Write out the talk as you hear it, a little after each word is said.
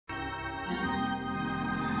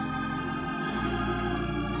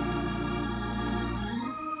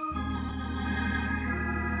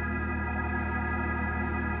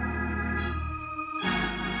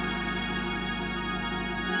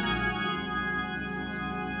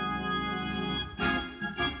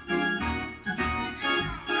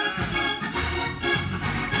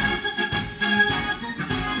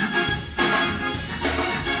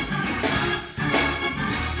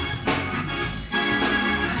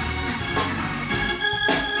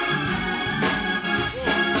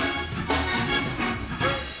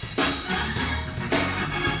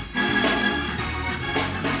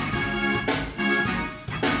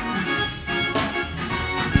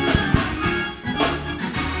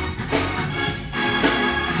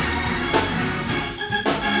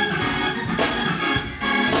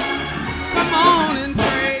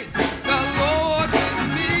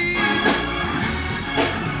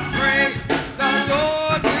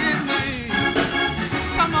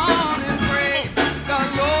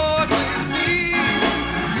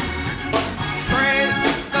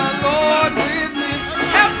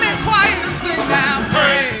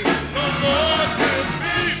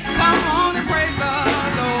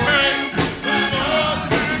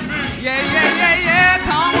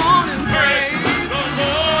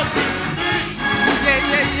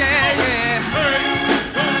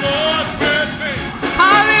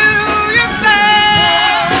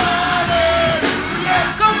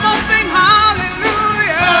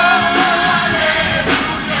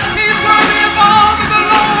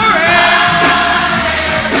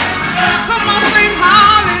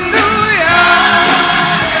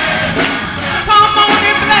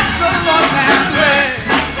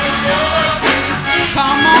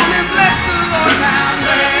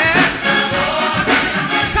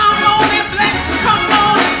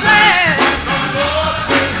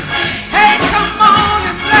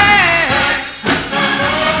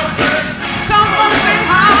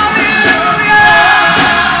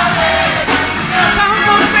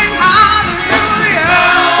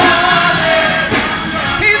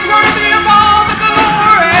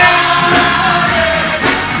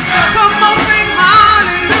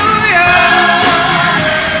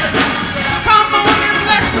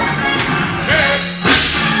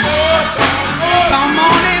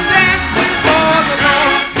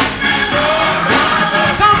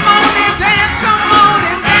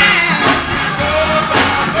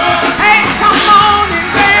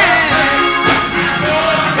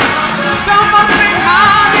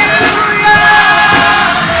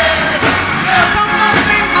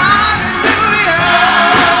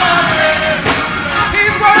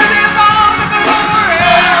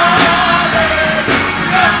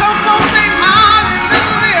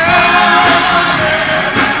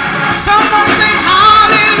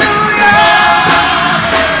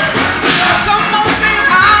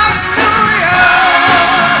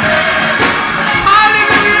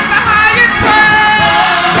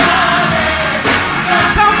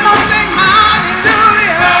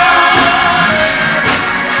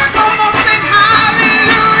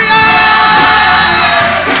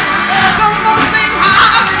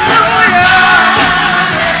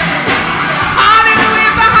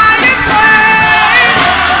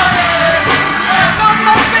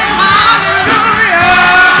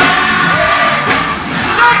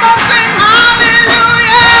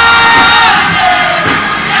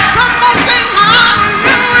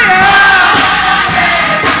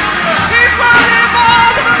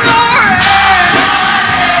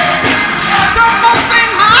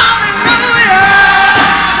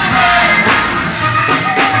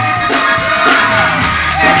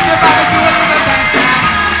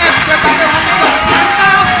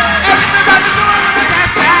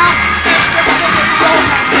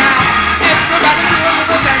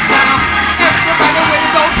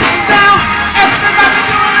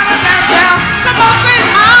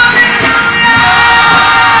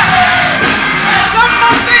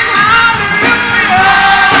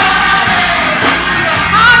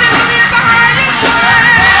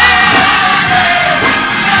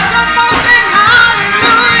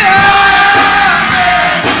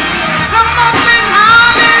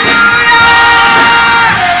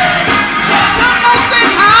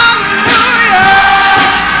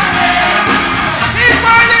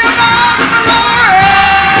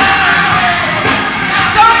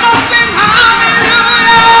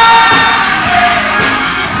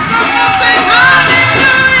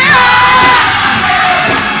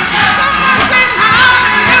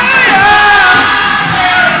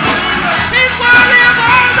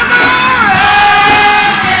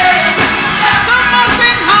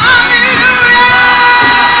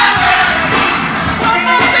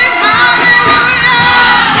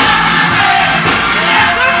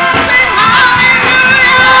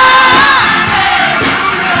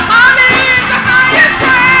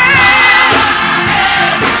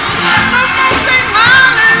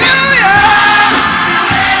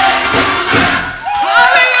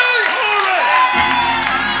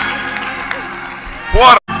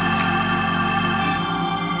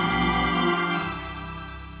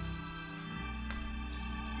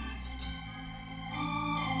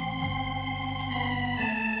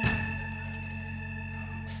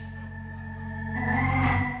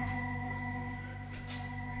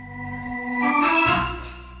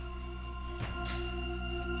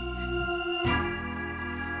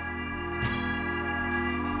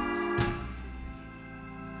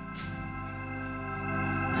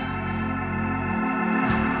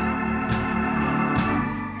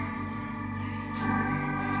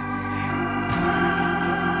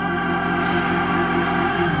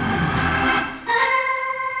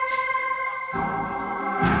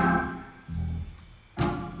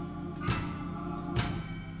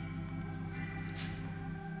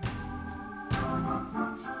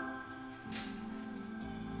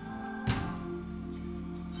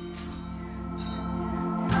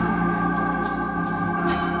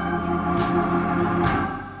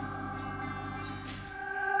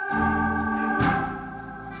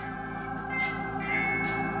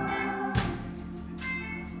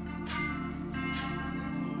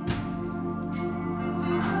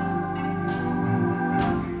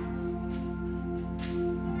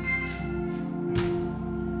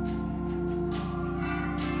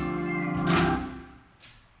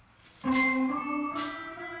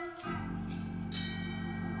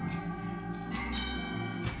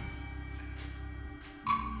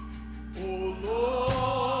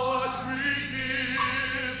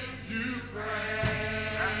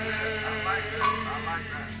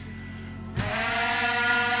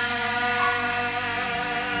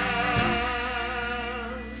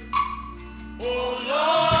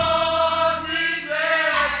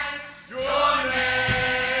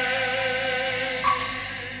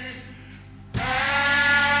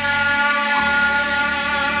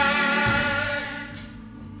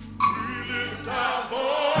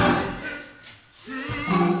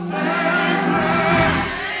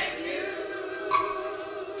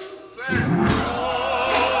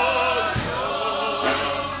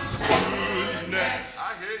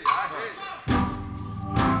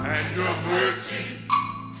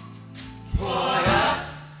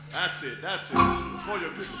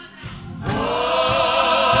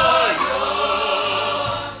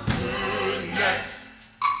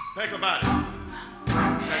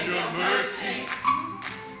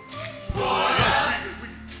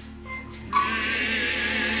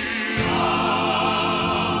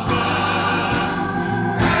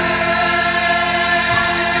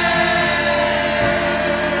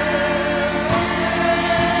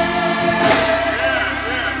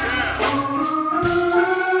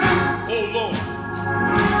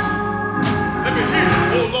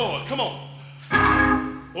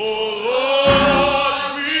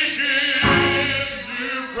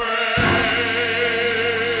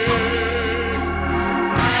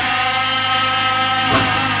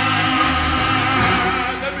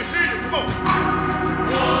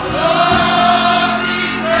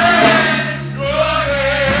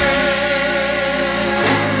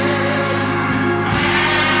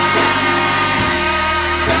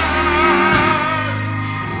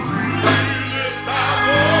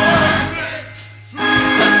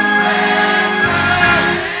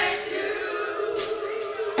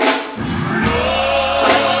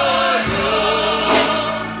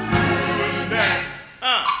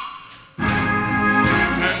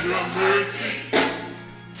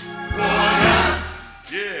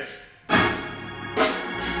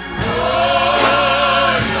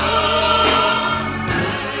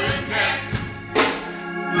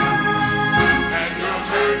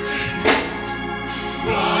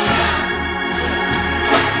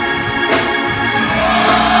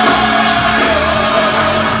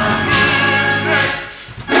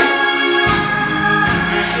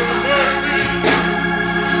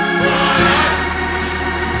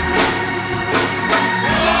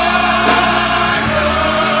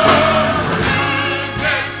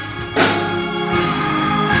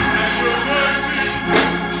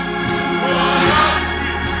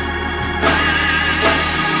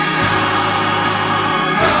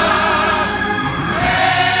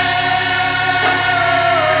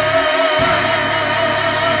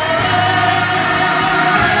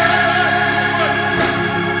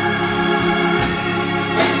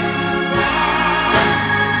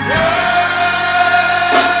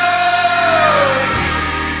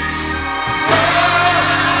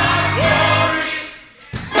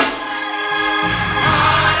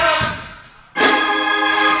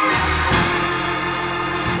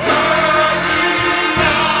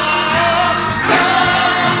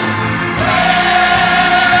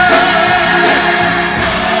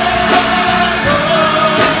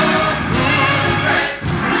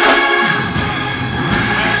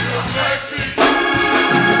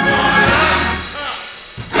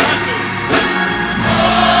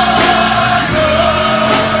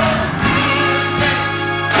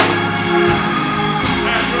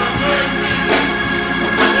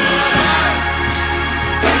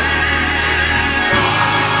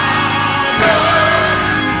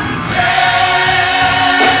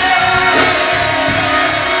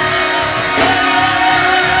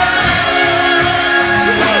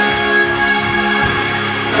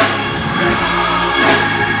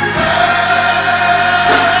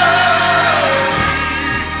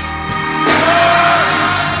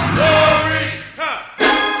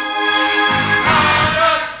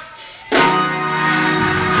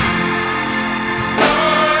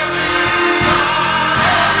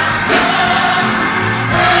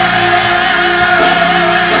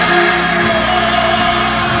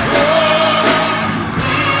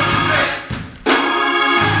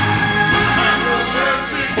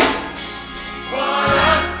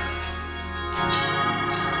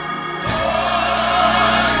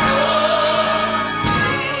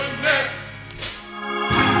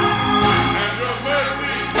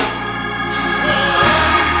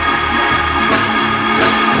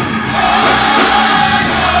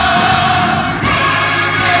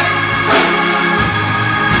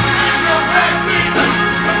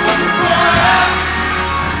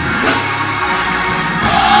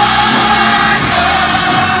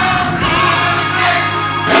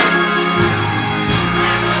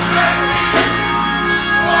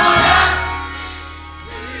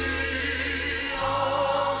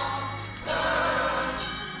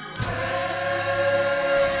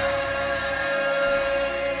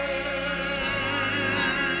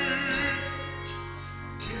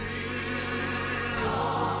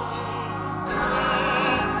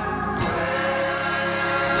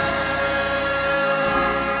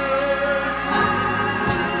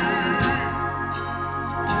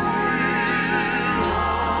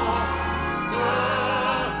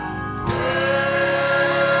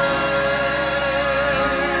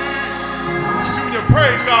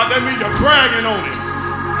bragging on it.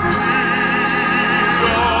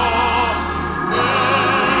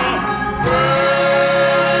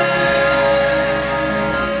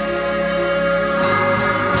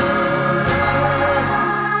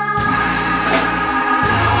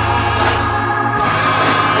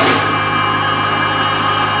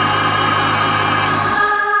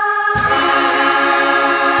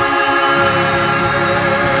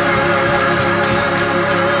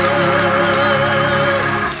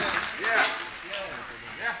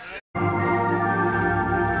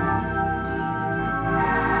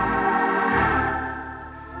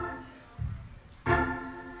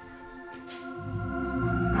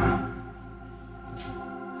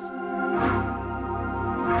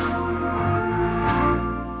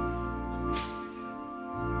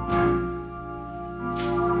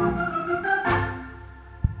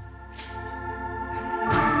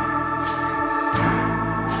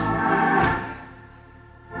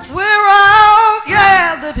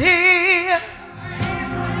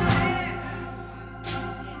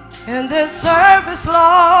 In this service,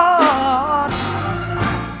 Lord,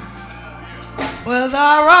 with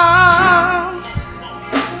our arms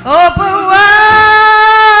open wide,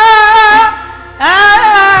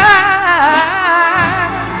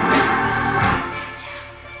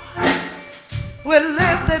 with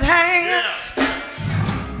lifted hands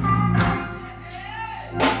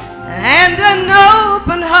and an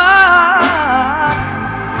open heart,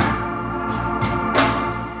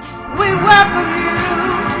 we welcome you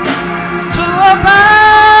to abide.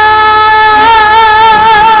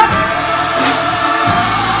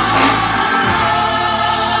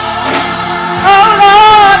 Oh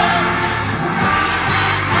Lord,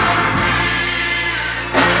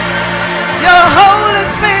 your Holy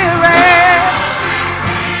Spirit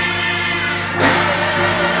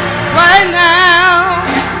right now.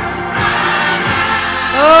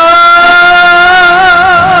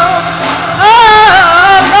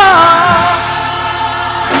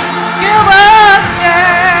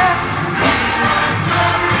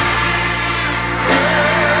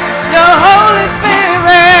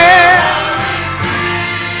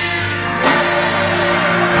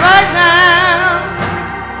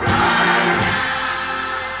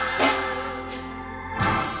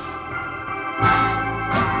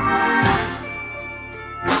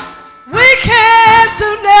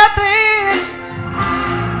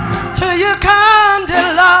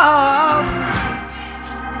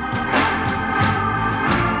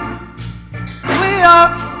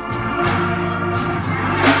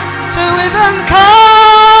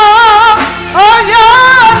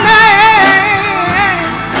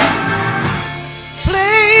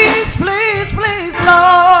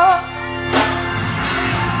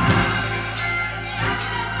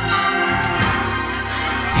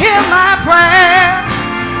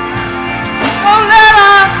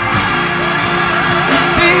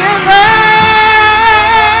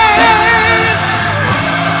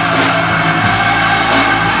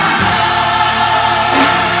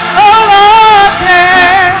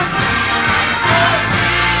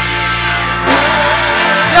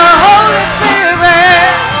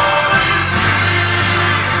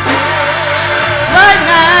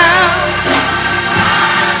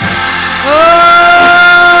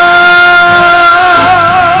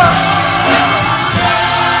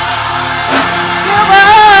 Give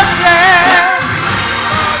us, yeah.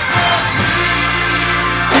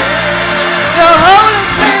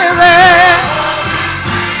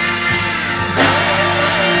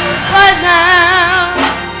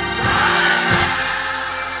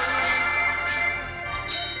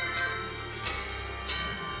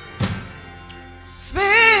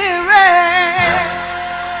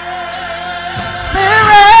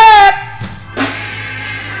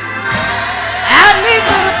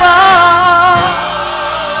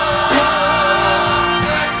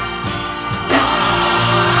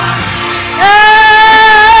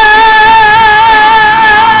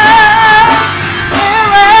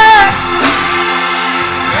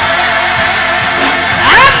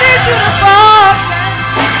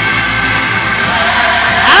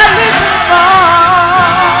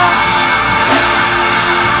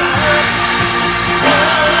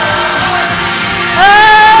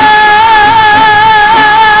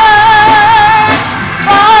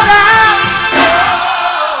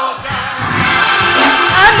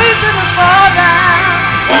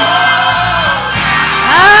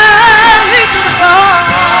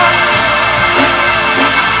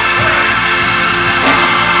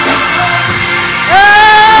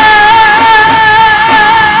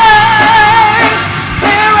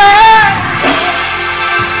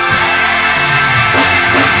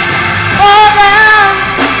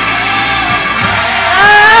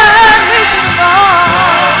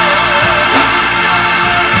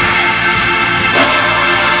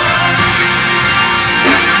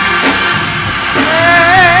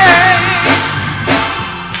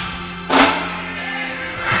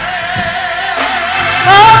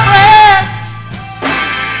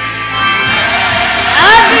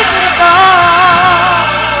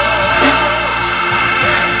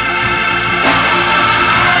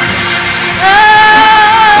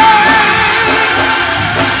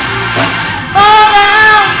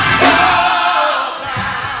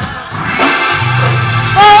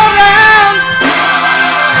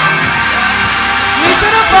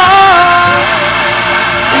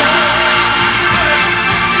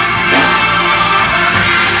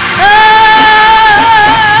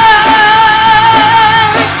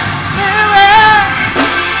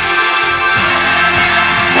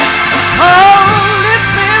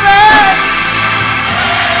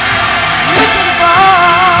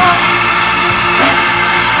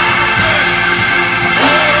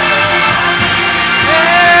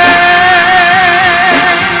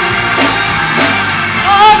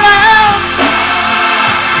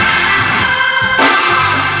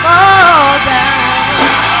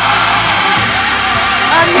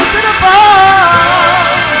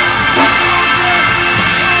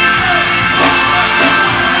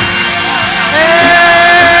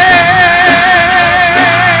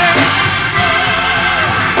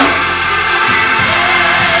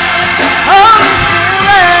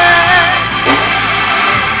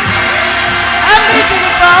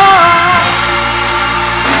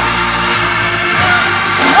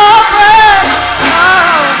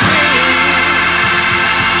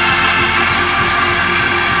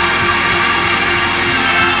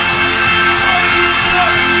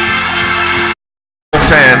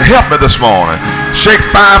 hand. Help me this morning. Shake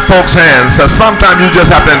 5 folks' hands. So sometimes you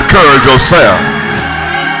just have to encourage yourself.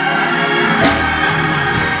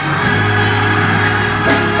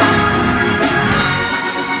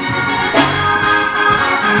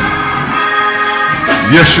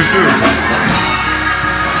 Yes, you do.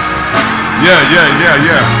 Yeah.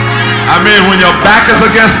 I mean, when your back is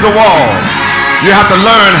against the wall, you have to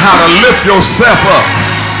learn how to lift yourself up.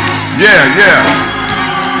 Yeah.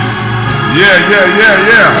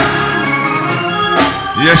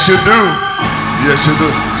 Yes, you do.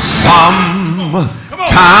 Sometimes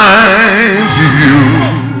you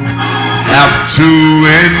have to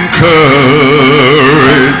encourage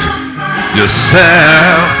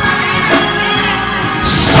yourself.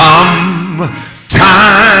 Sometimes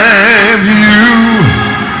you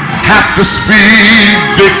have to speak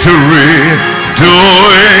victory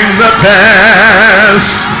during the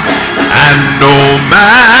test. And no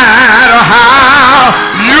matter how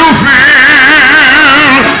you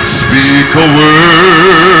feel, speak a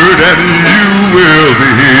word and you will be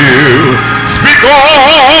healed. Speak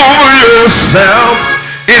over yourself,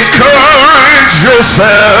 encourage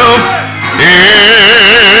yourself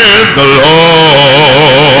in the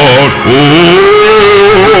Lord. Oh,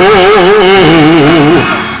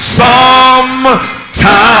 sometimes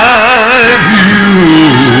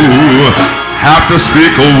you have to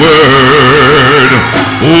speak a word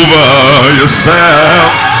over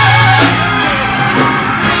yourself.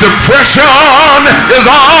 Depression is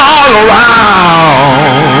all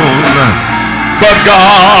around, but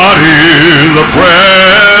God is a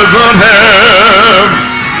present help.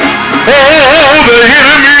 Oh, the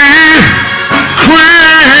enemy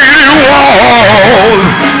created walls,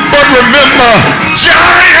 but remember,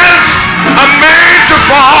 giants are made to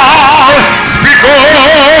fall. Speak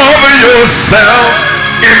over yourself,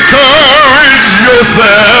 encourage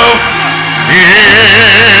yourself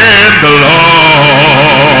in the Lord.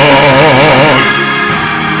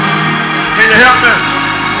 Can you help me?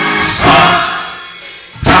 Sometimes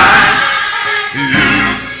you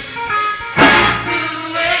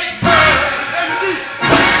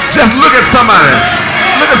just look at somebody.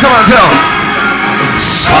 Look at somebody and tell them.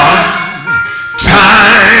 Sometimes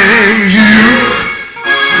you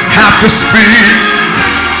have to speak.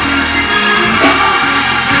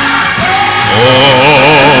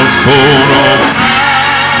 Oh, so no.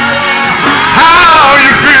 How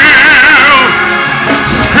you feel?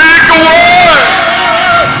 Speak a word.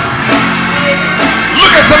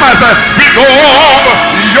 Look at somebody and say, speak over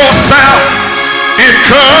yourself.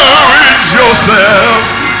 Encourage yourself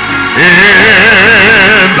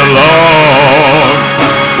in the Lord.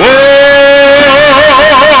 Oh,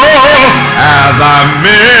 as I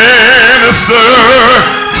minister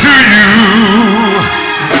to you,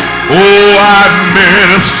 oh, I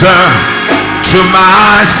minister to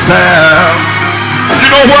myself. You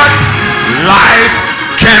know what? Life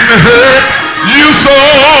can hurt you so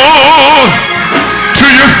till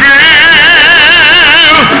you feel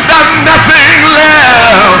there's nothing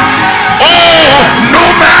left. Oh, no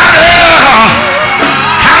matter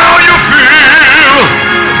how you feel,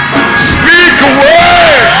 speak a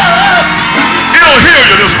word. He'll hear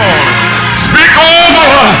you this morning. Speak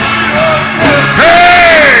over. Hey.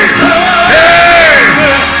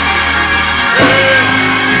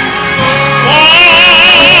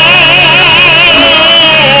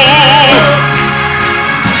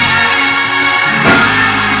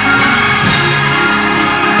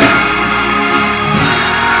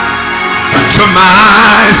 To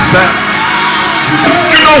myself.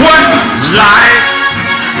 You know what? Life,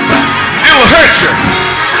 it'll hurt you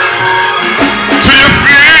till you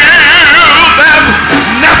feel there's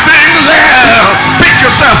nothing left. Pick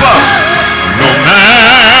yourself up. No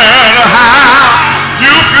matter how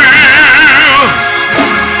you feel,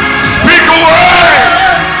 speak a word.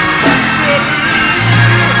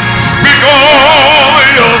 Speak over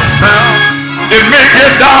yourself. It may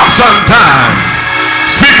get dark sometimes.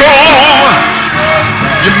 Speak over.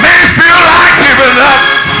 You may feel like giving up.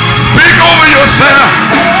 Speak over yourself.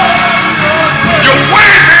 Your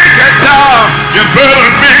way may get dark. Your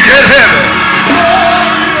burden may get heavy.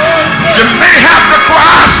 You may have to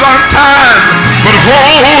cry sometime, but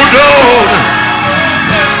hold on.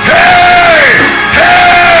 Hey,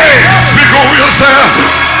 speak over yourself.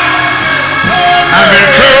 I'm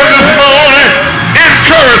encouraged this morning.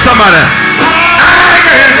 Encourage somebody.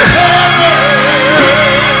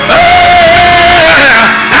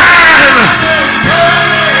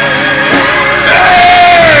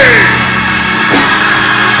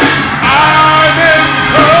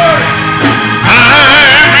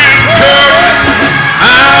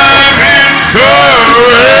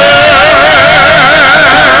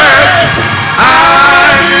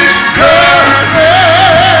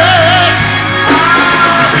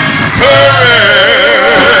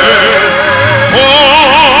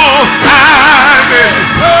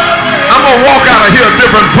 I hear a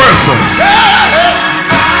different person.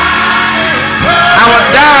 I was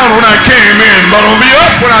down when I came in, but I'll be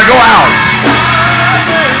up when I go out.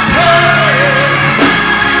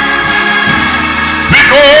 Speak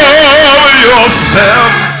over yourself.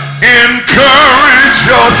 Encourage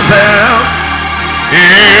yourself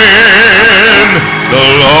in the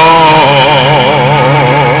Lord.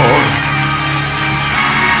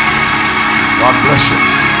 God bless you.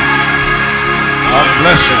 God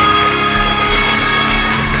bless you.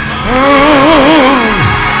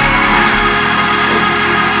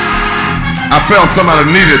 I felt somebody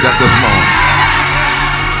needed that this morning.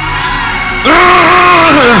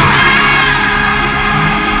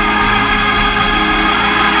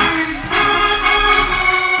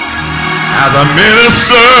 As I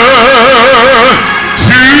minister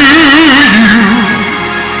to you,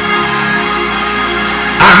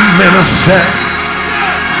 I minister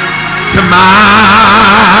to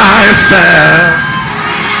myself.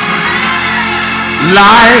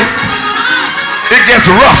 Life, it gets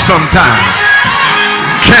rough sometimes.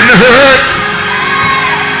 Can hurt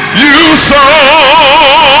you so.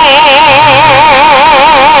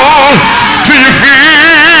 Do you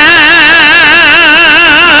feel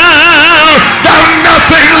there's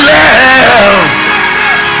nothing left?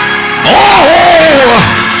 Oh,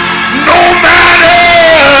 no matter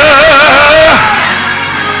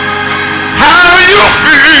how you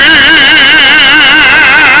feel,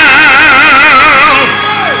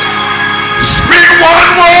 speak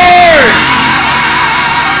one word.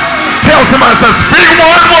 Tell somebody, say, speak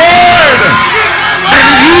one word and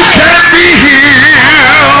you can be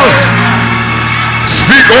healed.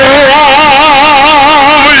 Speak over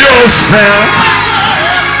yourself.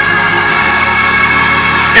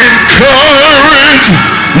 Encourage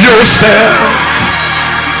yourself.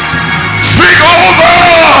 Speak over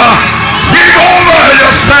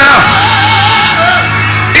yourself.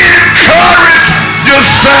 Encourage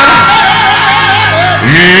yourself.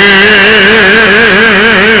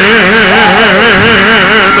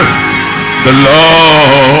 The Lord.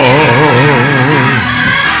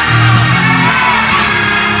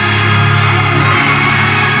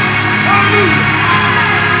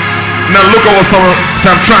 Now look over someone. Say,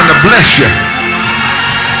 I'm trying to bless you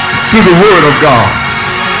through the word of God.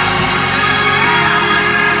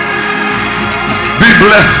 Be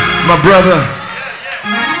blessed, my brother.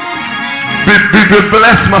 Be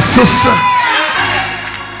blessed, my sister.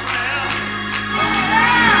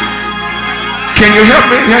 Can you help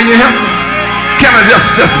me? Can you help me? Can I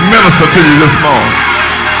just minister to you this morning?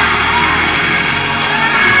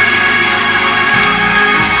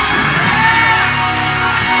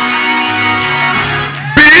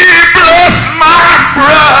 Be blessed, my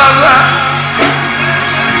brother.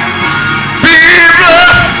 Be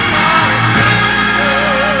blessed.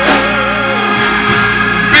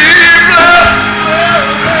 Be blessed.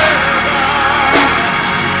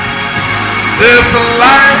 This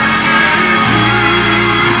life.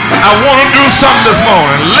 I want to do something this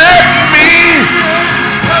morning.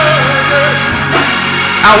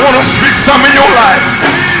 I want to speak some in your life.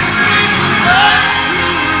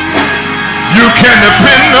 You can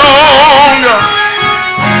depend on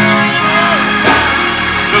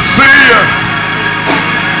the seer.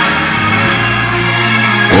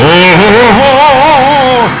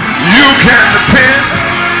 Oh, you can depend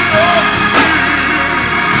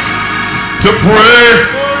to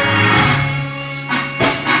pray.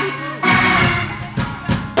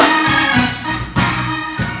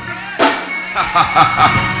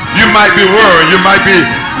 You might be worried, you might be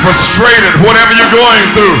frustrated, whatever you're going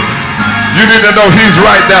through, you need to know he's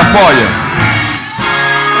right there for you.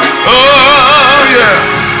 Oh yeah.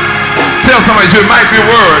 Tell somebody, you might be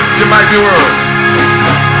worried, you might be worried.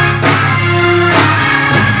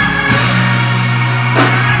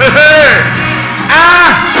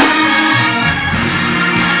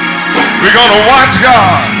 We're gonna watch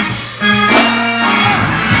God.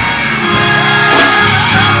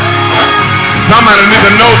 Somebody need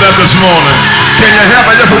to know that this morning. Can you help?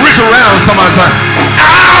 I just reach around somebody and say,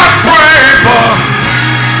 I pray for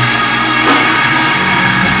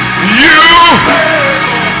you.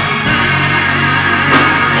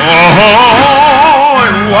 Oh,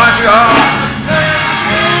 and watch God.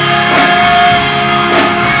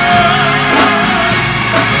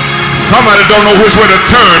 Somebody don't know which way to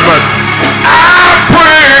turn, but I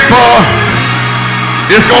pray for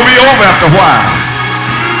it's going to be over after a while.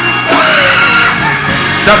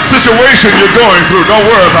 That situation you're going through, don't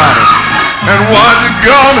worry about it. And watch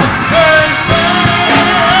God.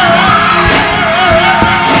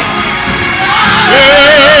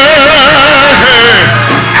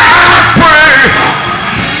 I pray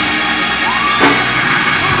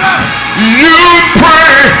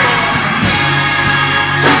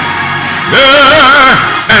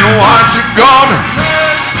what you gonna?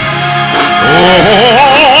 Oh,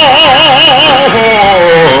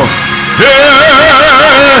 yeah.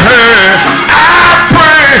 I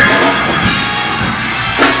pray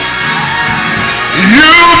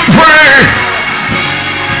you pray.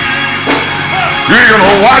 You're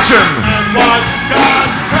gonna watch him.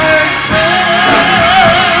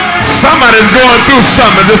 Somebody's going through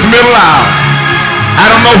something this middle hour. I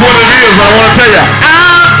don't know what it is, but I want to tell you,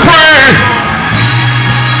 I pray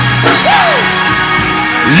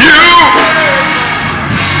you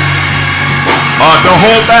don't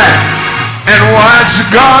hold back and watch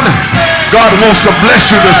God. God wants to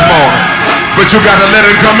bless you this morning, but you got to let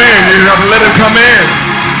him come in. You got to let him come in.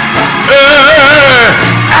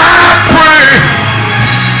 I pray.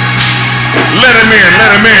 Let him in,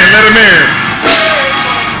 let him in, let him in.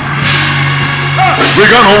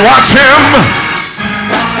 We're going to watch him.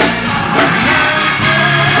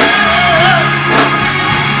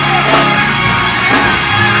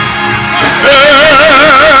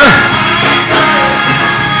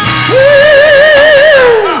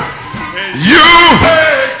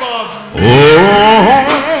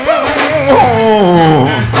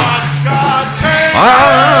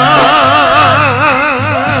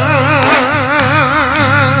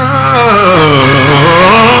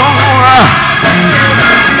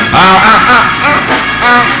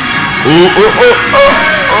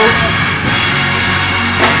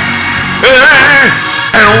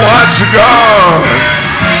 And watch God.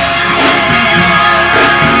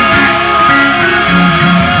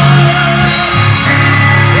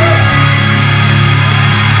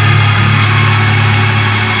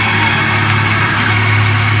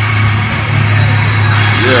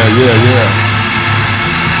 Yeah.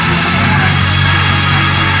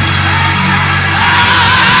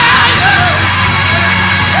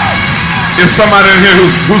 Is somebody in here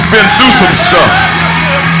who's been through some stuff?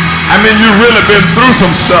 I mean, you really been through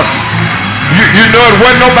some stuff. You know it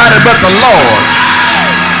wasn't nobody but the Lord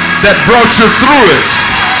that brought you through it.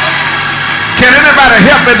 Can anybody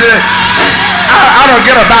help me today? I don't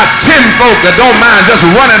get about 10 folk that don't mind just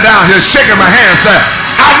running down here shaking my hand saying,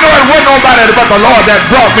 I know it wasn't nobody but the Lord that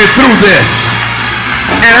brought me through this.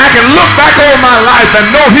 And I can look back over my life and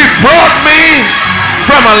know he brought me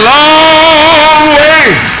from a long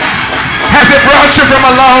way. Has it brought you from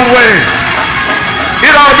a long way?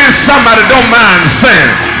 It ought to be somebody don't mind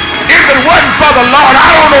saying, if it wasn't for the Lord, I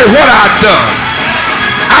don't know what I'd done.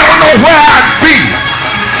 I don't know where I'd be.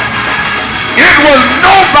 It was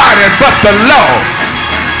nobody but the Lord.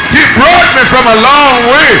 He brought me from a long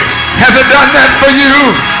way. Has it done that for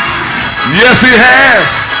you? Yes, he has.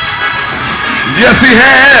 Yes, he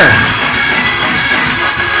has.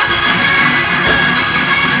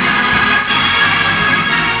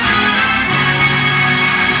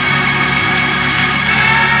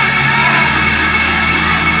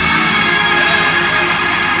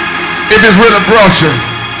 If it's really brought you,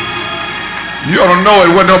 you ought to know it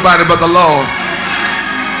wasn't nobody but the Lord.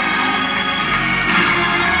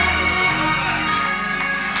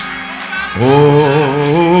 Oh,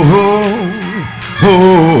 Lord.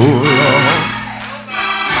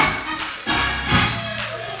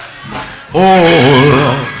 Oh,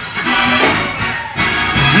 Lord.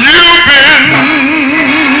 You've been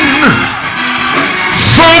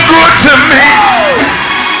so good to me.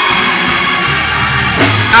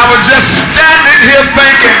 I was just standing here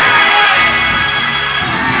thinking,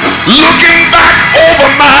 looking back over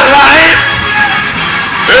my life,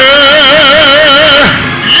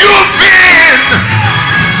 you've been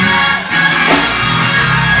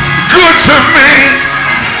good to me.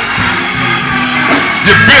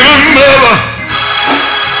 You've been a mother.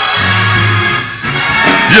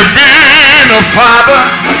 You've been a father.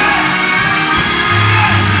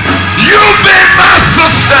 You've been my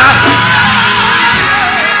sister.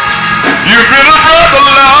 You've been a brother,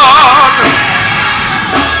 Lord.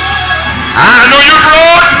 I know you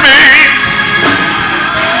brought me.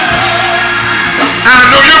 I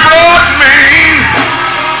know you brought me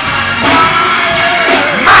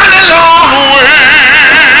mighty long way.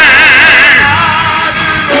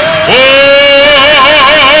 Oh,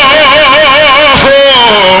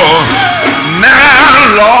 now,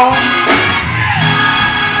 Lord.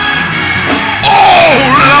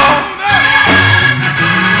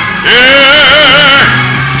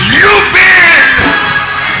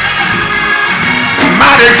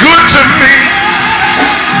 Good to me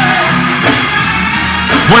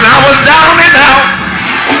when I was down and out.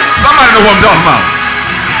 Somebody know what I'm talking about.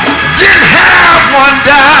 Didn't have one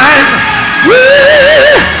dime.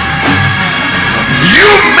 Woo! You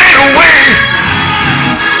made a way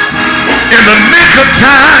in the nick of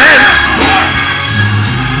time.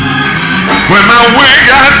 when my way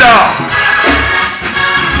got dark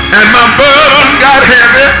and my burden got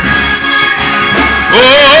heavy.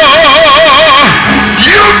 Oh,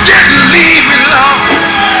 you didn't leave me, Lord.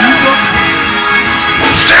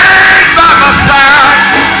 Stand by my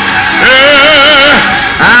side. Yeah,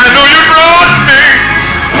 I know you brought me.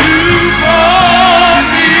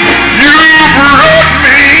 You brought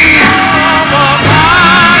me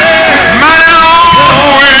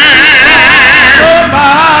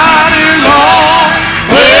mighty long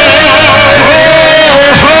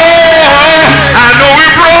way. I know you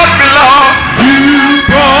brought me, Lord. You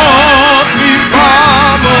brought me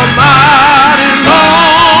from a mighty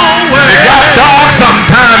long way. It got dark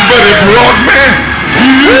sometime, but it brought me.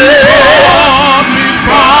 You brought me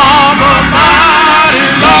from a mighty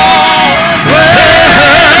long way.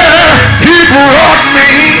 He brought me.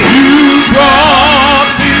 You brought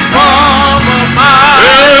me from a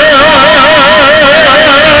mighty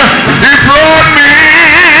He brought me.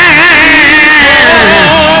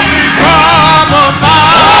 from a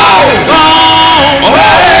mighty long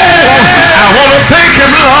way. I want to thank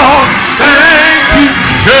him, Lord. Thank you.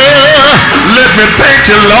 Yeah, let me thank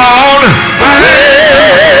you, Lord.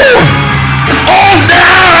 On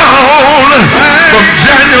down from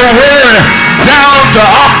January down to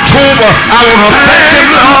October, I want to thank him,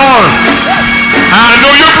 Lord. I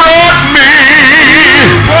know you brought me.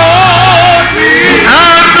 Brought me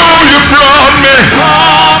I know you brought me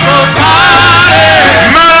from a mighty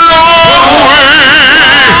my long way.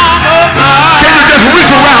 Can you just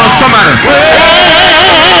reach around somebody?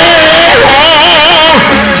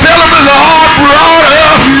 Tell them the Lord brought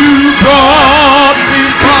us. You brought me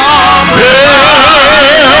from a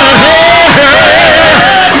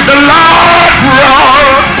The Lord brought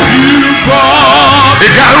us. You brought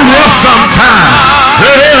It got rough sometimes.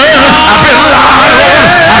 I've been lied on.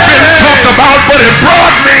 I've been talked about, but it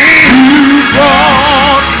brought me. You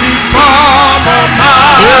brought me from a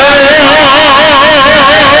mighty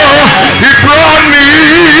He brought me.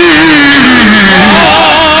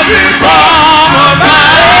 from a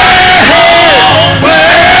mighty long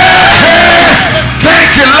way.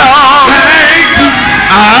 Thank you, Lord. Thank you.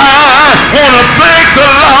 I want to thank the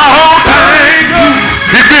Lord. Thank you.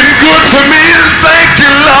 He's been good to me. Thank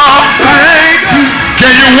you, Lord. Thank you.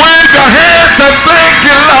 Can you wave your hands and thank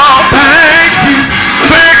you, Lord? Thank you.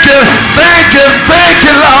 Thank you, thank you, thank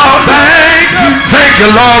you, Lord. Thank you. Thank you,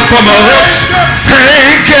 Lord, for my lips.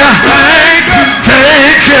 Thank you, Thank you.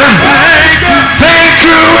 thank you, Thank you. thank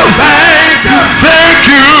you, Thank you. thank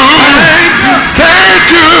you, Thank you. thank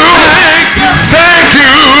you, Thank you. thank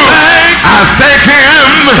you. I thank him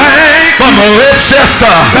for my lips, yes,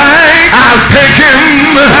 sir. I thank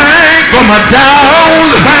him for my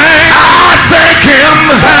downs. I thank him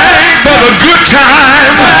for the good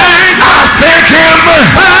time. I thank him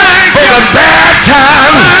for the bad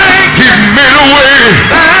time. He made a way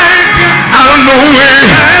out of no way.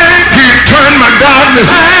 He turned my darkness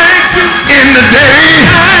in the day.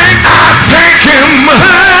 I thank him.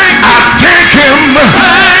 I thank him.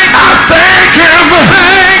 I thank him.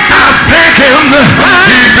 I thank him.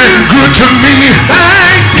 He's been good to me.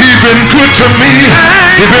 He's been good to me.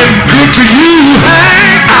 He's been good to you.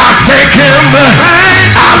 I thank him.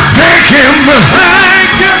 I thank him.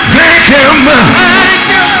 Thank him.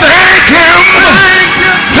 Thank him.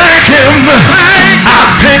 Thank him. I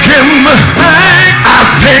thank him. I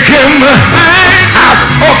thank him.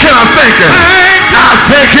 Oh, can I thank him? I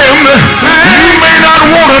thank him. You may not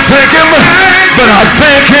want to thank him, but I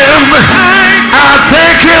thank him. I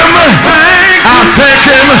thank him. I thank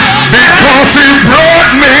him because he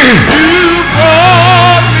brought me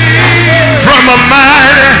from a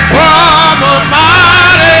mighty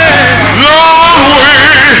long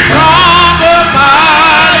way.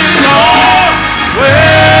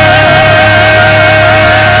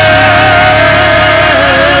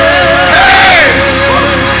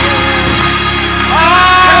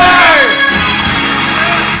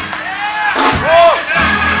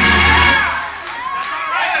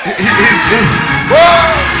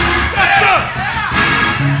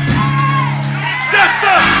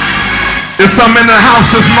 There's something in the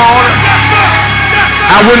house this morning.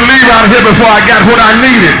 I wouldn't leave out here before I got what I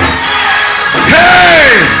needed.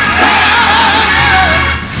 Hey!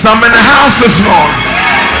 Some in the house this morning.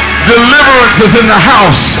 Deliverance is in the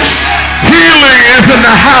house. Healing is in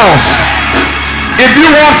the house. If you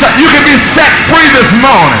want to, you can be set free this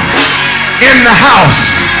morning. In the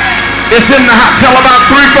house. It's in the house. Tell about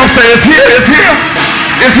 3 folks, say it's here, it's here,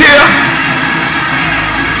 it's here.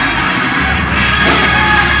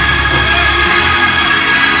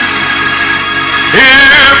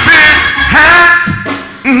 If it had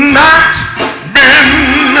not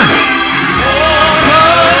been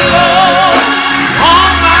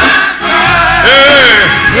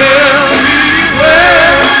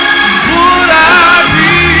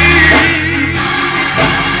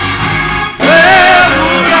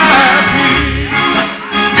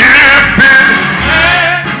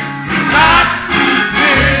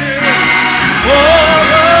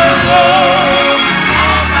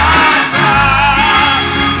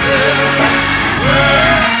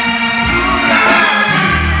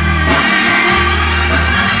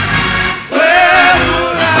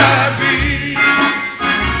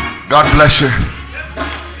God bless you.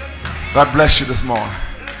 God bless you this morning.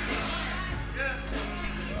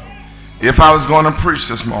 If I was going to preach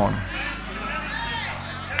this morning,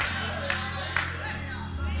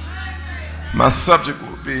 my subject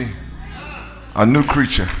would be a new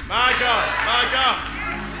creature. My God, my God.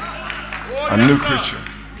 Oh, A yes, new sir. creature.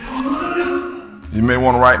 You may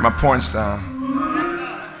want to write my points down.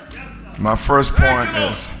 My first point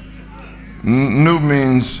is new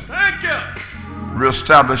means Thank you.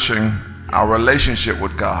 reestablishing our relationship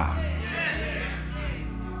with God.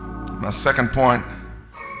 My second point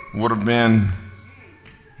would have been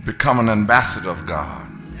become an ambassador of God.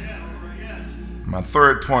 My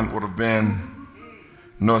third point would have been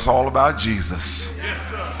know it's all about Jesus Yes,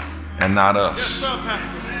 sir. and not Yes, us. sir,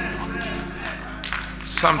 Pastor.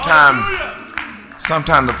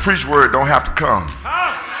 Sometimes the preached word don't have to come.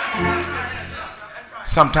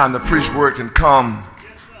 Sometimes the preached word can come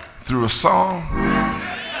through a song.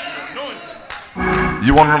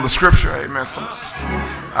 You want to know the scripture? Amen.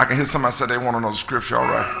 I can hear somebody say they want to know the scripture. All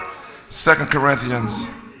right. 2 Corinthians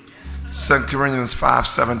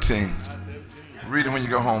 5:17. Read it when you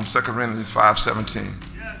go home. 2 Corinthians 5:17.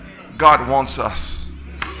 God wants us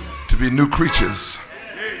to be new creatures.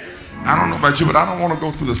 I don't know about you, but I don't want to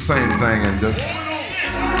go through the same thing and just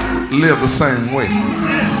live the same way.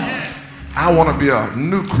 I want to be a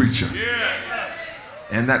new creature.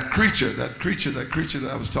 And that creature that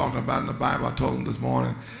I was talking about in the Bible, I told him this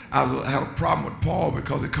morning, I had a problem with Paul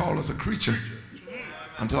because he called us a creature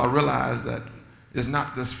until I realized that it's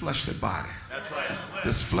not this fleshly body. That's right.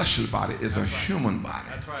 This fleshly body is a human body.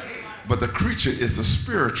 That's right. But the creature is the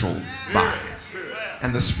spiritual body.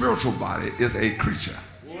 And the spiritual body is a creature.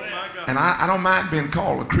 And I don't mind being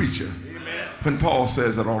called a creature when Paul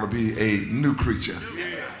says it ought to be a new creature.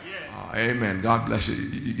 Amen. God bless you.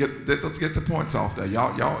 You get the points off there.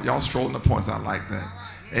 Y'all strolling the points out like that.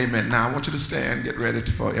 Amen. Now I want you to stand, get ready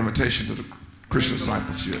for invitation to the Christian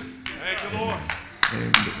discipleship. Thank you, Lord.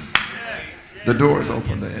 Amen. The door is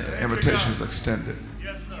open. The invitation is extended.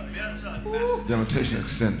 The invitation is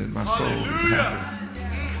extended. My soul is happy.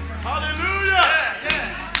 Hallelujah.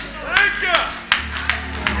 Thank you.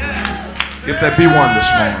 If there be one this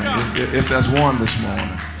morning, if there's one this morning,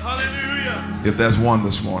 Hallelujah. if there's one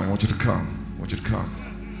this morning, I want you to come. I want you to come.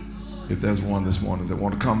 If there's one this morning that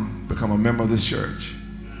want to come become a member of this church,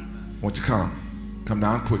 I want you to come. Come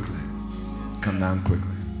down quickly. Come down quickly.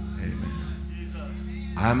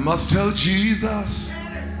 Amen. I must tell Jesus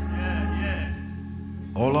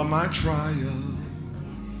all of my trials.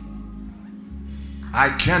 I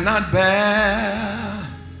cannot bear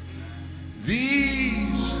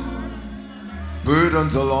these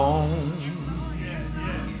burdens alone.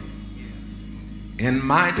 In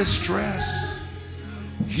my distress,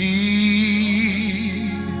 He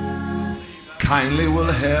kindly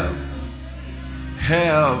will help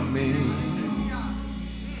me.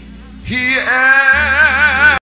 He